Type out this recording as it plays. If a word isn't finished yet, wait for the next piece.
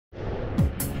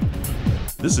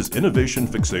This is Innovation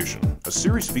Fixation, a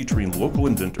series featuring local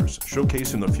inventors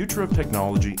showcasing the future of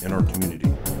technology in our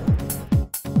community.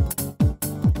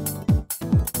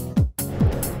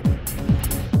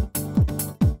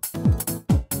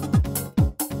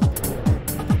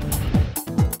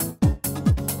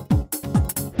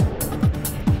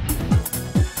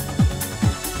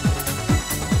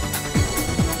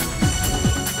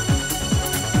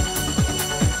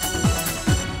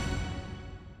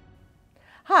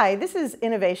 Hi, this is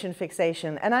Innovation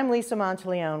Fixation, and I'm Lisa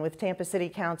Monteleone with Tampa City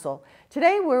Council.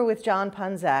 Today we're with John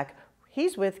Punzak.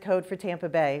 He's with Code for Tampa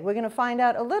Bay. We're going to find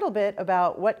out a little bit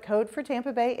about what Code for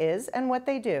Tampa Bay is and what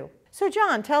they do. So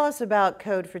John, tell us about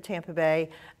Code for Tampa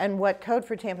Bay and what Code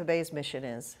for Tampa Bay's mission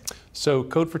is. So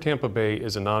Code for Tampa Bay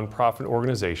is a nonprofit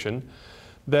organization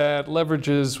that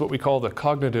leverages what we call the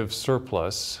cognitive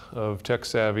surplus of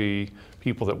tech-savvy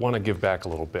people that want to give back a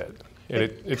little bit. And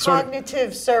it's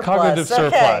cognitive surplus. Cognitive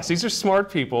surplus. Okay. These are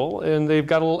smart people, and they've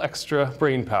got a little extra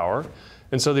brain power.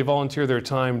 And so they volunteer their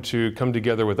time to come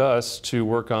together with us to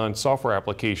work on software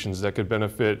applications that could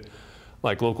benefit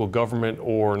like local government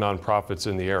or nonprofits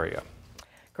in the area.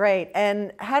 Great.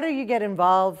 And how do you get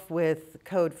involved with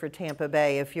Code for Tampa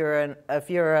Bay if you're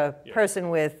a person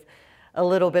with a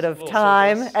little bit of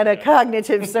time and a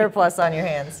cognitive surplus on your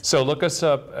hands? So look us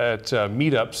up at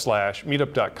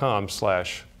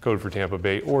meetup.com/Code for Tampa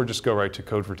Bay, or just go right to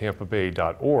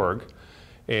codefortampabay.org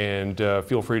and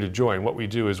feel free to join. What we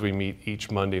do is we meet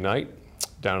each Monday night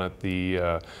down at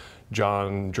the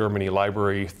John Germany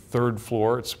Library, 3rd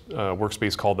floor. It's a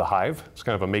workspace called The Hive. It's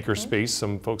kind of a maker space.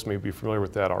 Some folks may be familiar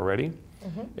with that already.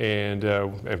 And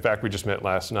in fact, we just met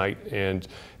last night, and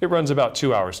it runs about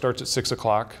 2 hours. Starts at 6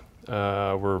 o'clock.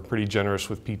 We're pretty generous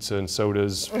with pizza and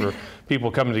sodas for people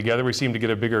coming together. We seem to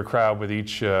get a bigger crowd with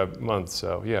each month,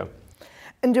 so yeah.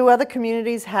 And do other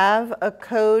communities have a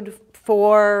code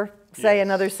for, say,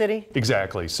 another city?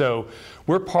 Exactly. So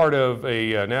we're part of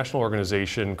a national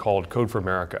organization called Code for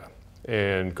America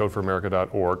and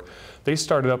codeforamerica.org. They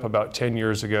started up about 10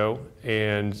 years ago,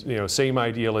 and same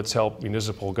idea, let's help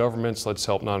municipal governments, let's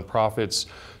help nonprofits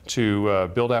to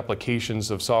build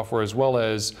applications of software, as well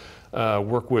as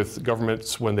work with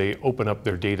governments when they open up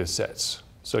their data sets.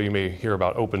 So you may hear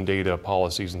about open data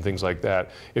policies and things like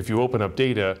that. If you open up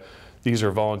data, these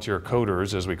are volunteer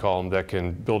coders, as we call them, that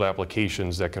can build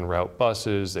applications that can route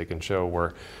buses, they can show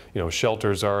where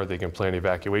shelters are, they can plan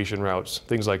evacuation routes,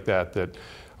 things like that, that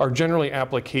are generally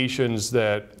applications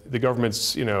that the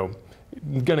government's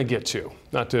gonna get to.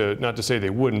 Not to say they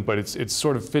wouldn't, but it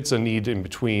sort of fits a need in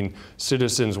between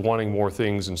citizens wanting more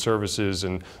things and services,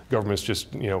 and government's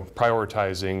just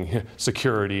prioritizing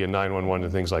security and 911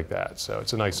 and things like that. So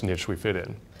it's a nice niche we fit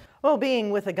in. Well, being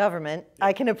with the government,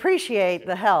 I can appreciate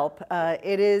the help.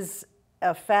 It is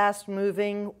a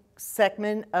fast-moving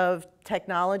segment of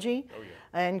technology,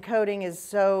 and coding is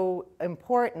so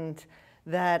important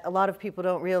that a lot of people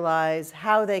don't realize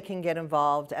how they can get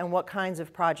involved and what kinds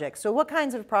of projects. So what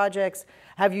kinds of projects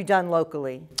have you done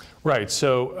locally? Right,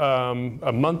 so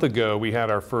a month ago we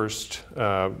had our first,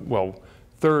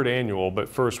 third annual, but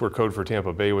first where Code for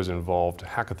Tampa Bay was involved,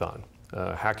 hackathon.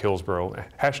 Hack Hillsborough,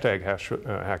 hashtag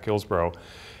Hack Hillsborough,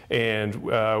 and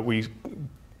we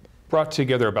brought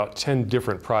together about 10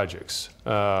 different projects.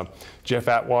 Jeff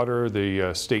Atwater,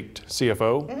 the state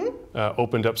CFO,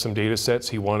 opened up some data sets.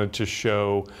 He wanted to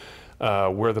show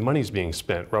where the money's being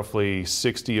spent. Roughly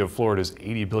 60 of Florida's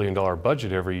 $80 billion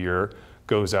budget every year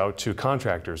goes out to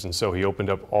contractors, and so he opened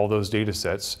up all those data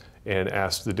sets and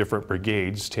asked the different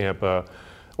brigades, Tampa,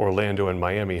 Orlando, and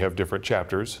Miami have different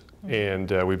chapters, and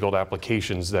we built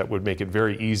applications that would make it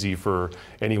very easy for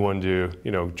anyone to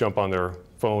jump on their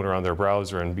phone or on their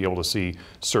browser and be able to see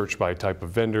search by type of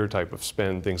vendor, type of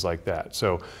spend, things like that.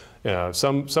 So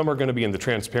some are going to be in the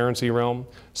transparency realm,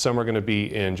 some are going to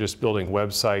be in just building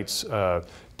websites,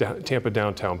 Tampa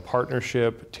Downtown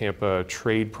Partnership, Tampa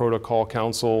Trade Protocol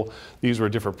Council. These were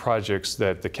different projects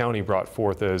that the county brought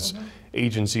forth as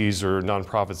agencies or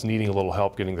nonprofits needing a little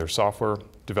help getting their software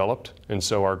developed. And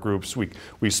so our groups, we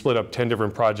split up 10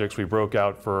 different projects. We broke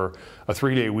out for a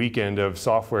 3-day weekend of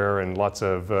software and lots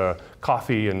of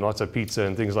coffee and lots of pizza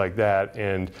and things like that,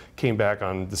 and came back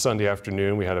on the Sunday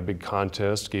afternoon. We had a big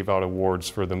contest, gave out awards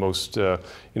for the most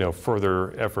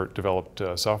further effort developed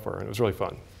software, and it was really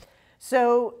fun.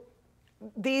 So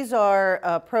these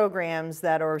are programs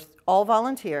that are all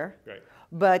volunteer,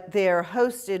 but they're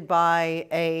hosted by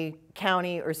a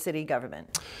county or city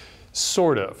government.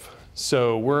 Sort of.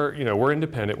 So we're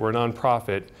independent, we're a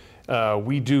nonprofit.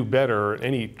 We do better,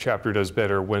 any chapter does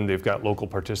better when they've got local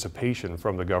participation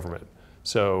from the government.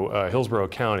 So Hillsborough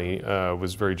County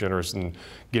was very generous in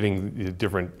getting the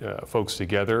different folks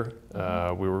together.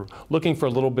 We were looking for a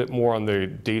little bit more on the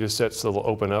data sets that will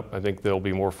open up. I think they'll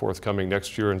be more forthcoming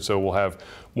next year, and so we'll have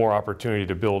more opportunity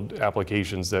to build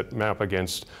applications that map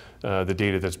against the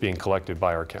data that's being collected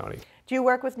by our county. Do you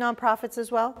work with nonprofits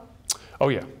as well? Oh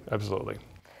yeah, absolutely.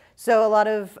 So a lot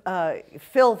of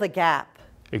fill the gap.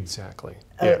 Exactly.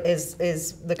 Yeah. Is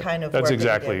the kind of work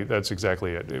that's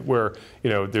exactly it. Where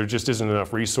there just isn't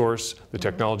enough resource. The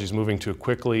technology is moving too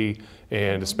quickly,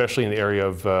 and especially in the area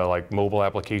of like mobile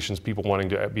applications, people wanting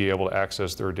to be able to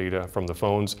access their data from the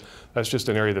phones. That's just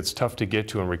an area that's tough to get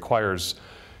to and requires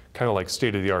kind of like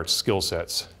state-of-the-art skill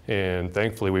sets. And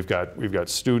thankfully we've got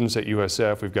students at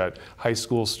USF, we've got high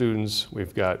school students,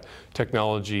 we've got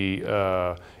technology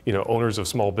owners of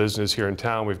small business here in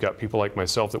town, we've got people like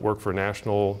myself that work for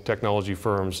national technology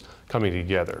firms coming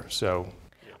together. So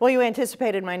well, you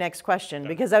anticipated my next question,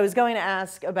 because I was going to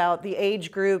ask about the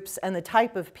age groups and the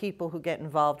type of people who get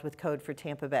involved with Code for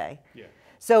Tampa Bay. Yeah.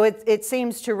 So it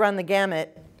seems to run the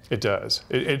gamut. It does.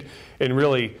 And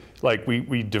really, like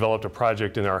we developed a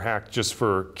project in our hack just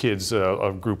for kids,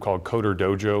 a group called Coder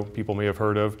Dojo, people may have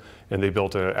heard of, and they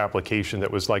built an application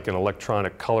that was like an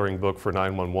electronic coloring book for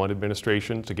 911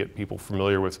 administration to get people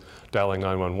familiar with dialing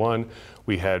 911.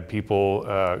 We had people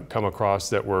come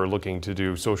across that were looking to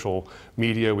do social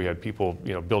media. We had people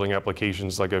building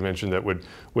applications, like I mentioned, that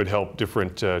would help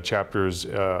different chapters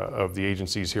of the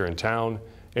agencies here in town.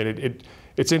 And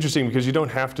it's interesting because you don't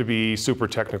have to be super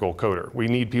technical coder. We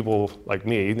need people like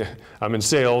me. I'm in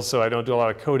sales, so I don't do a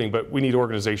lot of coding, but we need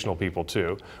organizational people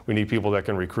too. We need people that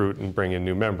can recruit and bring in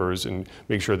new members and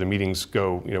make sure the meetings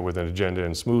go with an agenda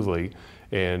and smoothly,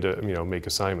 and make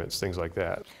assignments, things like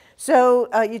that. So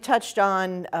you touched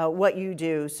on what you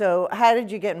do. So how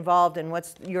did you get involved, and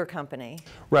what's your company?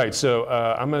 Right, so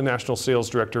I'm a national sales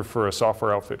director for a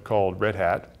software outfit called Red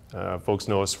Hat. Folks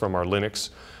know us from our Linux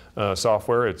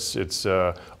software. It's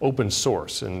open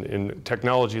source, and in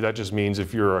technology that just means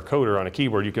if you're a coder on a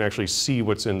keyboard, you can actually see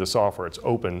what's in the software. It's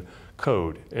open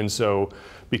code, and so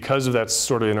because of that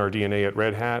sort of in our DNA at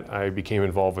Red Hat, I became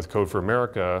involved with Code for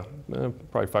America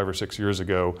probably 5 or 6 years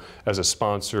ago as a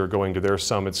sponsor, going to their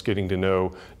summits, getting to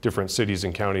know different cities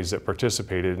and counties that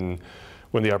participated. And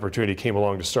when the opportunity came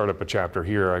along to start up a chapter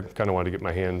here, I kind of wanted to get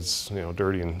my hands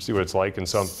dirty and see what it's like. And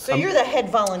so you're the head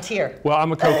volunteer. Well,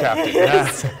 I'm a co-captain.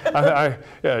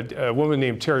 A woman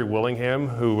named Terry Willingham,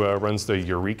 who runs the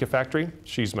Eureka factory,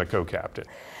 she's my co-captain.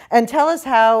 And tell us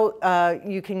how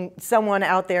someone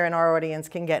out there in our audience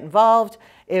can get involved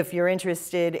if you're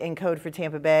interested in Code for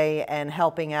Tampa Bay and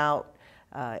helping out,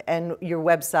 and your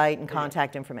website and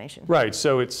contact information. Right,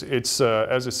 so it's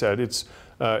as I said, it's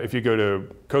if you go to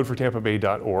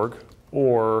codefortampabay.org,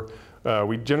 or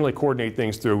we generally coordinate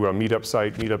things through a meetup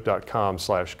site,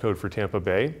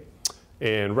 meetup.com/codefortampabay.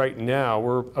 And right now,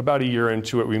 we're about a year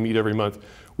into it. We meet every month.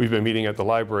 We've been meeting at the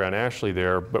library on Ashley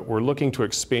there, but we're looking to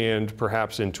expand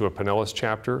perhaps into a Pinellas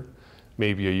chapter,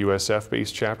 maybe a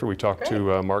USF-based chapter. We talked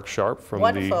to Mark Sharp from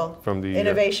the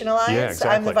Innovation Alliance. Yeah,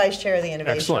 exactly. I'm the vice chair of the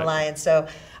Innovation Alliance, so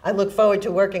I look forward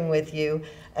to working with you.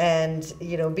 And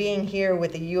being here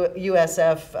with the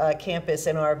USF campus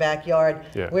in our backyard,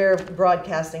 we're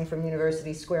broadcasting from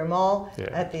University Square Mall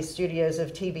at the studios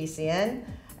of TBCN,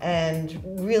 and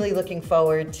really looking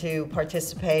forward to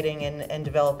participating and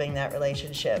developing that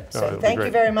relationship. So thank you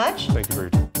very much. Thank you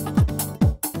very much.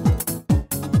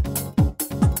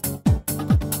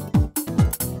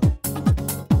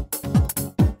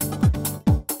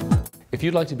 If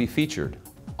you'd like to be featured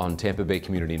on Tampa Bay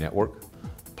Community Network,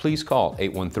 please call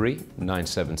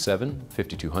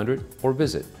 813-977-5200 or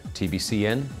visit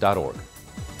tbcn.org.